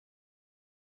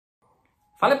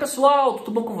Fala pessoal,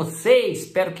 tudo bom com vocês?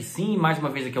 Espero que sim. Mais uma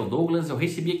vez aqui é o Douglas. Eu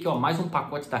recebi aqui mais um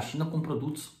pacote da China com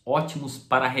produtos ótimos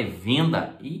para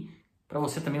revenda e para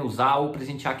você também usar ou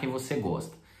presentear quem você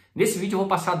gosta. Nesse vídeo eu vou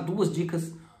passar duas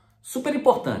dicas super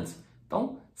importantes.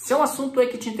 Então, se é um assunto aí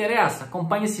que te interessa,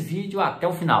 acompanhe esse vídeo até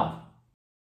o final.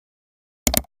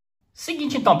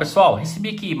 Seguinte então pessoal, recebi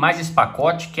aqui mais esse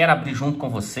pacote, quero abrir junto com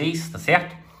vocês, tá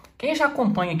certo? Quem já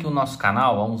acompanha aqui o nosso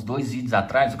canal, há uns 2 vídeos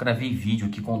atrás, eu gravei vídeo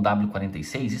aqui com o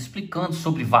W46 explicando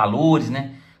sobre valores,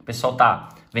 né? O pessoal tá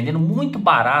vendendo muito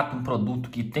barato um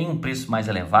produto que tem um preço mais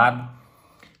elevado,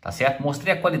 tá certo?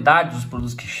 Mostrei a qualidade dos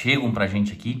produtos que chegam pra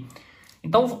gente aqui.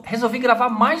 Então, resolvi gravar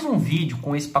mais um vídeo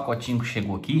com esse pacotinho que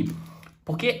chegou aqui,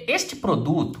 porque este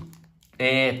produto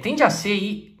tende a ser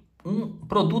aí um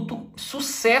produto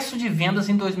sucesso de vendas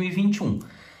em 2021.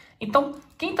 Então,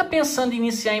 quem está pensando em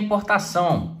iniciar a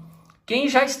importação, quem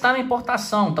já está na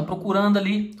importação, está procurando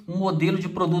ali um modelo de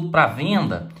produto para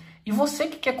venda, e você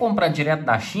que quer comprar direto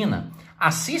da China,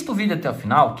 assista o vídeo até o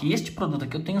final, que este produto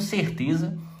aqui eu tenho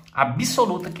certeza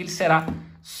absoluta que ele será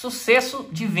sucesso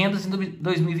de vendas em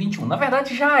 2021. Na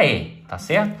verdade já é, tá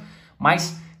certo?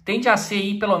 Mas tende a ser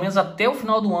aí, pelo menos até o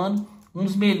final do ano, um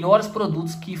dos melhores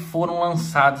produtos que foram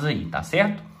lançados aí, tá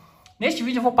certo? Neste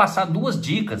vídeo eu vou passar duas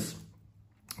dicas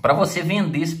para você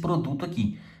vender esse produto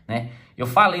aqui, né? Eu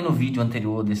falei no vídeo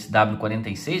anterior desse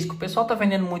W46 que o pessoal tá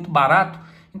vendendo muito barato.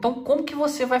 Então, como que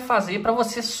você vai fazer para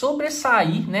você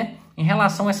sobressair, né, em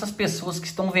relação a essas pessoas que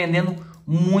estão vendendo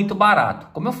muito barato?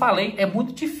 Como eu falei, é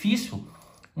muito difícil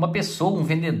uma pessoa, um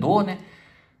vendedor, né,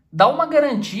 dar uma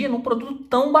garantia num produto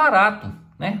tão barato,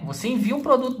 né? Você envia um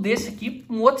produto desse aqui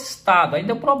para um outro estado, aí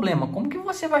deu problema. Como que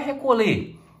você vai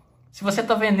recolher se você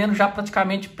está vendendo já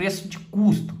praticamente preço de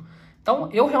custo? Então,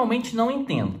 eu realmente não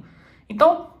entendo.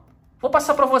 Então, vou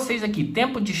passar para vocês aqui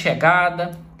tempo de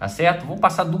chegada, tá certo? Vou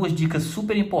passar duas dicas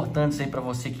super importantes aí para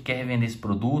você que quer revender esse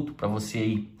produto, para você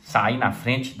aí sair na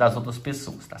frente das outras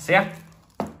pessoas, tá certo?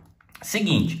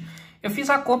 Seguinte, eu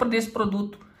fiz a compra desse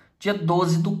produto dia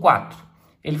 12/4.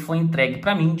 Ele foi entregue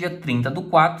para mim dia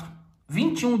 30/4,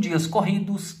 21 dias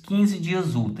corridos, 15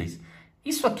 dias úteis.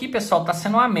 Isso aqui, pessoal, tá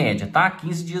sendo uma média, tá?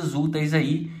 15 dias úteis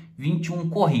aí, 21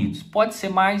 corridos. Pode ser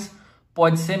mais,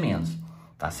 pode ser menos,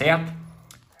 tá certo?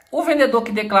 O vendedor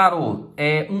que declarou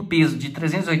um peso de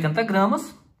 380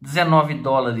 gramas,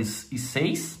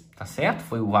 $19,06, tá certo?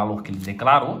 Foi o valor que ele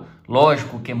declarou.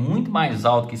 Lógico que é muito mais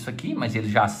alto que isso aqui, mas eles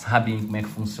já sabem como é que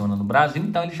funciona no Brasil,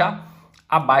 então eles já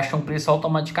abaixam o preço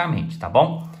automaticamente, tá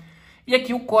bom? E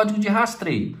aqui o código de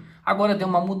rastreio. Agora deu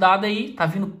uma mudada aí, tá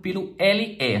vindo pelo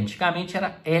LE, antigamente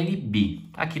era LB.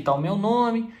 Aqui tá o meu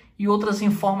nome e outras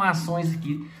informações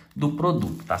aqui do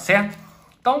produto, tá certo?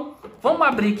 Então, vamos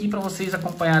abrir aqui para vocês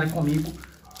acompanharem comigo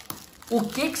o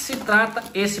que se trata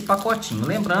esse pacotinho.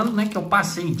 Lembrando, né, que eu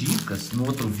passei dicas no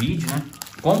outro vídeo, né,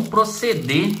 como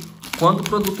proceder quando o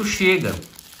produto chega,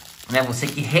 né? Você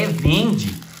que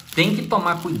revende tem que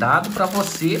tomar cuidado para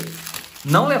você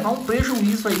não levar um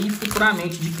prejuízo aí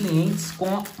futuramente de clientes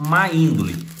com má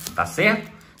índole, tá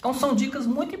certo? Então são dicas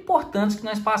muito importantes que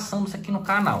nós passamos aqui no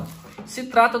canal. Se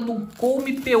trata do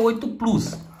P8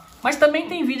 PLUS, mas também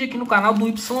tem vídeo aqui no canal do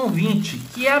Y20,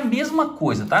 que é a mesma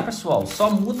coisa, tá pessoal? Só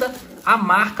muda a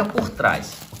marca por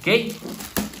trás, ok?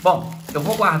 Bom, eu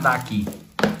vou guardar aqui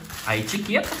a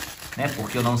etiqueta, né?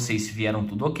 Porque eu não sei se vieram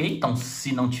tudo ok, então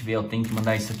se não tiver eu tenho que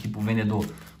mandar isso aqui pro vendedor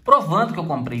provando que eu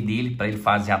comprei dele para ele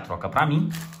fazer a troca para mim,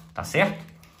 tá certo?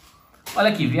 Olha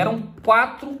aqui, vieram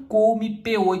 4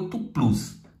 P8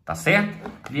 PLUS, tá certo?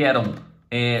 Vieram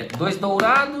 2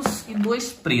 dourados e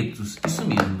 2 pretos, isso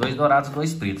mesmo, 2 dourados e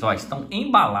 2 pretos. Ó, estão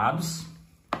embalados,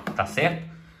 tá certo?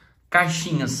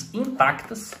 Caixinhas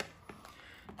intactas.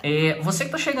 Você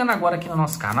que está chegando agora aqui no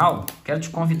nosso canal, quero te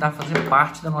convidar a fazer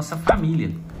parte da nossa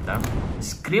família, tá?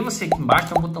 Inscreva-se aqui embaixo,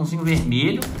 tem um botãozinho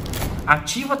vermelho.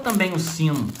 Ativa também o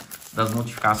sino das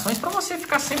notificações para você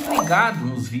ficar sempre ligado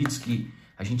nos vídeos que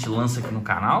a gente lança aqui no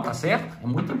canal, tá certo? É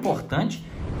muito importante.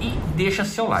 E deixa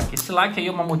seu like. Esse like aí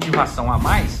é uma motivação a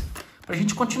mais para a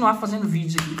gente continuar fazendo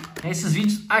vídeos aqui. Esses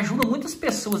vídeos ajudam muitas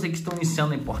pessoas aí que estão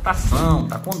iniciando a importação,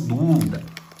 tá com dúvida,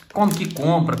 como que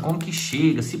compra, como que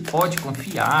chega, se pode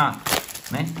confiar,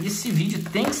 né? E esse vídeo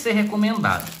tem que ser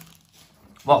recomendado.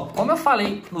 Bom, como eu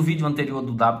falei no vídeo anterior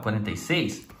do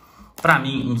W46, para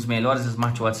mim, um dos melhores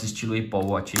smartwatches estilo Apple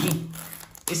Watch aí,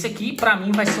 esse aqui, para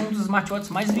mim, vai ser um dos smartwatches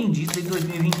mais vendidos em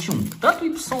 2021. Tanto o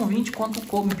Y20 quanto o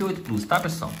P8 PLUS, tá,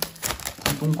 pessoal?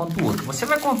 Tanto um quanto o outro. Você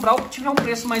vai comprar o que tiver um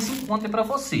preço mais em conta para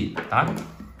você, tá?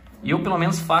 Eu, pelo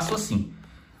menos, faço assim.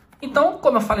 Então,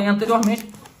 como eu falei anteriormente,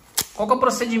 qual que é o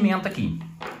procedimento aqui?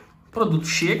 O produto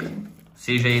chega,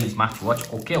 seja ele smartwatch,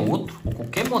 qualquer outro, ou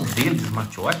qualquer modelo de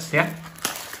smartwatch, certo?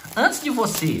 antes de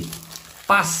você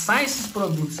passar esses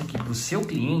produtos aqui para o seu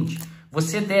cliente,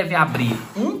 você deve abrir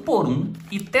um por um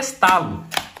e testá-lo,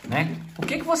 né? O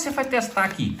que você vai testar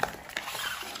aqui?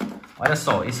 Olha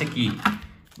só, esse aqui,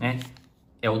 né,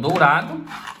 é o dourado.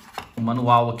 O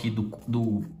manual aqui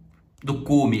do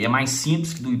Come é mais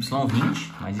simples que do Y20,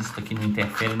 mas isso aqui não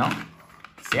interfere não,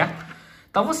 certo?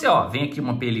 Então você, ó, vem aqui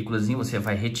uma películazinha, você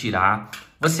vai retirar,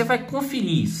 você vai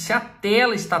conferir se a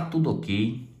tela está tudo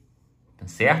ok, tá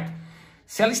certo?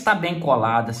 Se ela está bem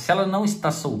colada, se ela não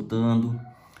está soltando,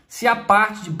 se a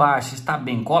parte de baixo está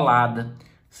bem colada,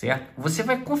 certo? Você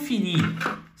vai conferir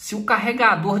se o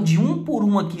carregador de um por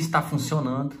um aqui está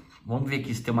funcionando. Vamos ver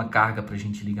aqui se tem uma carga para a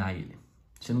gente ligar ele.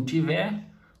 Se não tiver,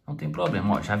 não tem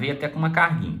problema. Ó, já veio até com uma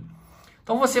carguinha.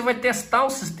 Então você vai testar o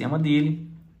sistema dele.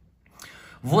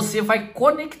 Você vai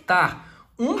conectar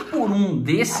um por um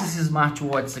desses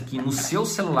smartwatches aqui no seu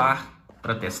celular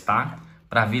para testar,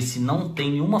 para ver se não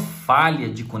tem nenhuma falha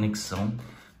de conexão.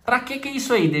 Para que é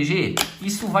isso aí, DG?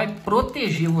 Isso vai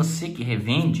proteger você que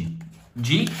revende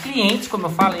de clientes, como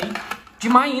eu falei, de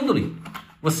má índole.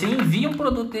 Você envia um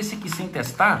produto desse aqui sem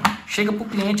testar, chega para o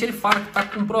cliente, ele fala que está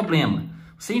com um problema.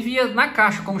 Você envia na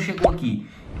caixa como chegou aqui,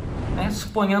 né?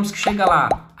 Suponhamos que chega lá,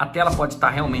 a tela pode estar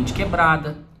realmente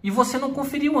quebrada e você não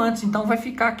conferiu antes, então vai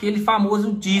ficar aquele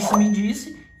famoso disse-me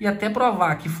disse, e até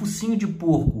provar que focinho de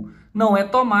porco não é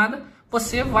tomada,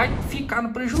 você vai ficar no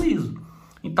prejuízo.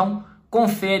 Então,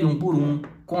 confere um por um,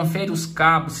 confere os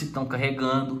cabos se estão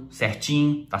carregando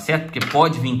certinho, tá certo? Porque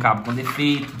pode vir cabo com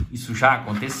defeito, isso já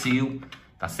aconteceu,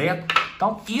 tá certo?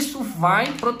 Então, isso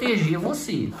vai proteger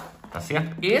você, tá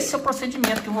certo? Esse é o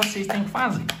procedimento que vocês têm que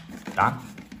fazer, tá?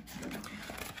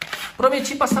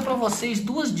 Prometi passar para vocês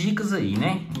duas dicas aí,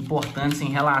 né? Importantes em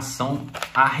relação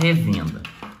à revenda,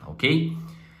 ok?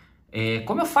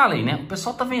 Como eu falei, né? O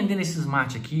pessoal tá vendendo esse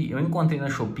smart aqui, eu encontrei na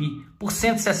Shopee por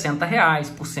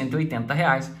R$160, por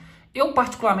R$180. Eu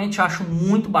particularmente acho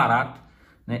muito barato,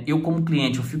 né? Eu como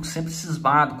cliente, eu fico sempre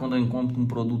cismado quando eu encontro um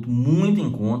produto muito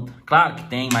em conta. Claro que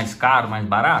tem mais caro, mais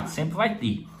barato, sempre vai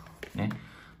ter, né?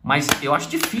 Mas eu acho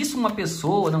difícil uma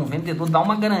pessoa, um vendedor, dar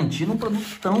uma garantia num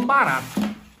produto tão barato.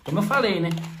 Como eu falei, né?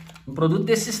 Um produto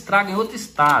desse estraga em outro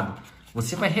estado,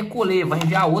 você vai recolher, vai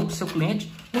enviar outro para o seu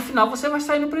cliente, no final você vai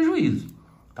sair no prejuízo,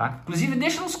 tá? Inclusive,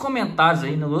 deixa nos comentários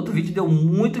aí, no outro vídeo deu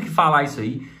muito o que falar isso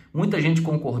aí, muita gente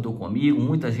concordou comigo,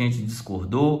 muita gente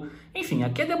discordou, enfim,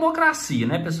 aqui é democracia,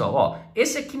 né, pessoal? Ó,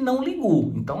 esse aqui não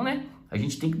ligou, então, né, a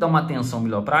gente tem que dar uma atenção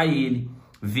melhor para ele,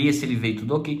 ver se ele veio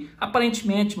tudo ok.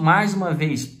 Aparentemente, mais uma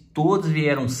vez, todos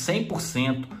vieram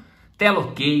 100%, tela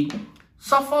ok.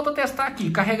 Só falta testar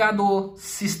aqui, carregador,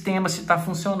 sistema, se está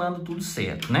funcionando tudo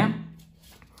certo, né?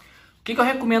 O que eu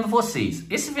recomendo vocês?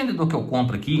 Esse vendedor que eu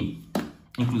compro aqui,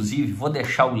 inclusive vou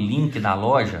deixar o link da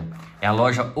loja, é a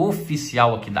loja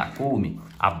oficial aqui da Come,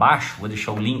 abaixo, vou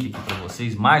deixar o link aqui para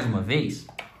vocês mais uma vez.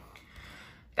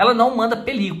 Ela não manda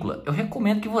película, eu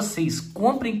recomendo que vocês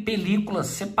comprem películas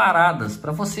separadas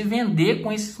para você vender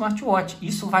com esse smartwatch.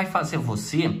 Isso vai fazer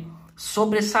você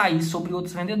sobressair sobre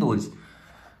outros vendedores.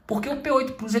 Porque o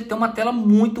P8 Plus ele tem uma tela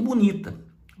muito bonita,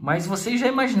 mas vocês já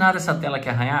imaginaram essa tela aqui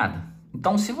arranhada?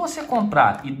 Então, se você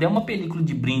comprar e der uma película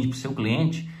de brinde para o seu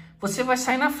cliente, você vai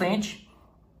sair na frente.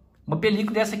 Uma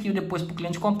película dessa aqui depois para o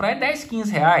cliente comprar é 10,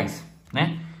 15 reais,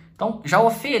 né? Então, já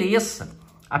ofereça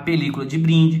a película de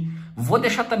brinde. Vou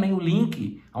deixar também o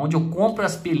link onde eu compro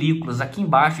as películas aqui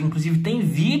embaixo. Inclusive, tem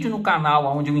vídeo no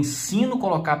canal onde eu ensino a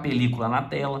colocar a película na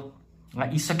tela.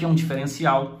 Isso aqui é um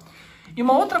diferencial. E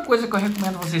uma outra coisa que eu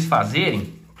recomendo vocês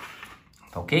fazerem,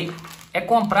 tá ok? É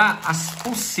comprar as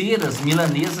pulseiras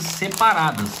milanesas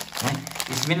separadas, né?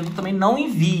 Esse vendedor também não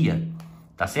envia,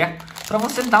 tá certo? Para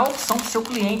você dar a opção pro seu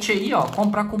cliente aí, ó,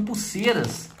 comprar com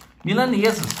pulseiras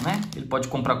milanesas, né? Ele pode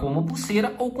comprar com uma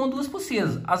pulseira ou com duas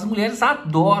pulseiras. As mulheres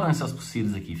adoram essas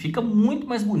pulseiras aqui, fica muito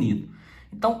mais bonito.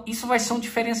 Então, isso vai ser um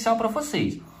diferencial para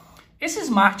vocês. Esse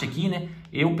Smart aqui, né?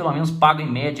 Eu pelo menos pago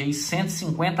em média aí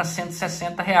 150 a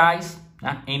 160 reais,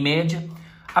 né? Em média.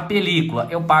 A película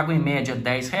eu pago em média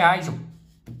 10 reais,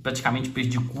 praticamente o preço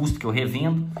de custo que eu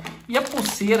revendo. E a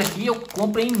pulseira aqui eu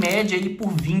compro em média aí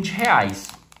por 20 reais,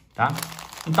 tá?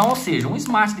 Então, ou seja, um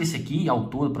Smart desse aqui, ao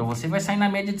todo, para você, vai sair na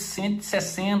média de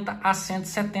 160 a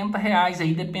 170 reais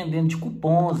aí, dependendo de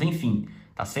cupons, enfim,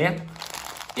 tá certo?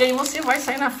 E aí você vai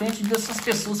sair na frente dessas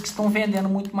pessoas que estão vendendo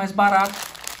muito mais barato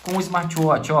com o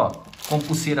smartwatch, ó, com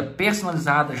pulseira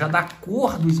personalizada, já da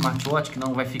cor do smartwatch, que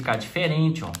não vai ficar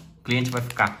diferente, ó. O cliente vai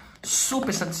ficar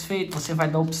super satisfeito, você vai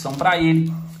dar opção para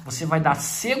ele, você vai dar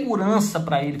segurança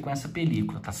para ele com essa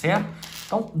película, tá certo?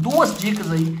 Então, duas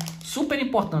dicas aí super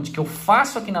importantes que eu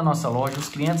faço aqui na nossa loja, os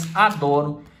clientes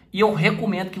adoram e eu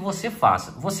recomendo que você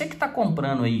faça. Você que está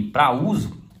comprando aí para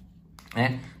uso,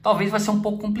 né, talvez vai ser um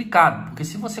pouco complicado, porque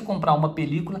se você comprar uma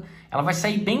película, ela vai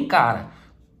sair bem cara.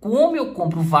 Como eu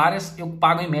compro várias, eu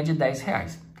pago em média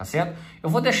R$10, tá certo? Eu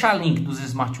vou deixar link dos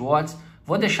smartwatches,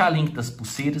 vou deixar link das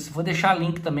pulseiras, vou deixar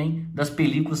link também das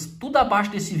películas, tudo abaixo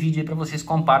desse vídeo aí para vocês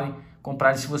comprarem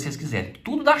se vocês quiserem.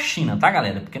 Tudo da China, tá,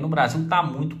 galera? Porque no Brasil tá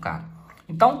muito caro.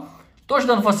 Então, tô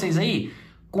ajudando vocês aí,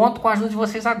 conto com a ajuda de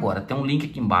vocês agora. Tem um link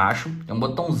aqui embaixo, tem um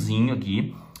botãozinho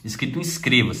aqui, escrito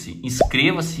inscreva-se.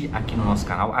 Inscreva-se aqui no nosso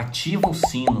canal, ativa o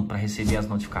sino para receber as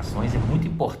notificações, é muito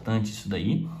importante isso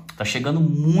daí. Tá chegando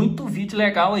muito vídeo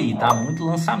legal aí, tá? Muito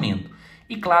lançamento.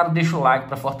 E claro, deixa o like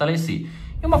para fortalecer.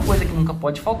 E uma coisa que nunca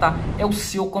pode faltar é o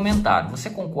seu comentário. Você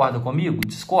concorda comigo?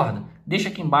 Discorda? Deixa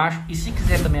aqui embaixo. E se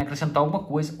quiser também acrescentar alguma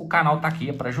coisa, o canal tá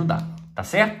aqui para ajudar, tá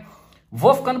certo?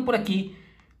 Vou ficando por aqui.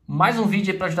 Mais um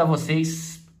vídeo aí para ajudar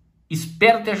vocês.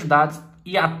 Espero ter ajudado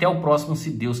e até o próximo,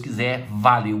 se Deus quiser.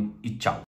 Valeu e tchau.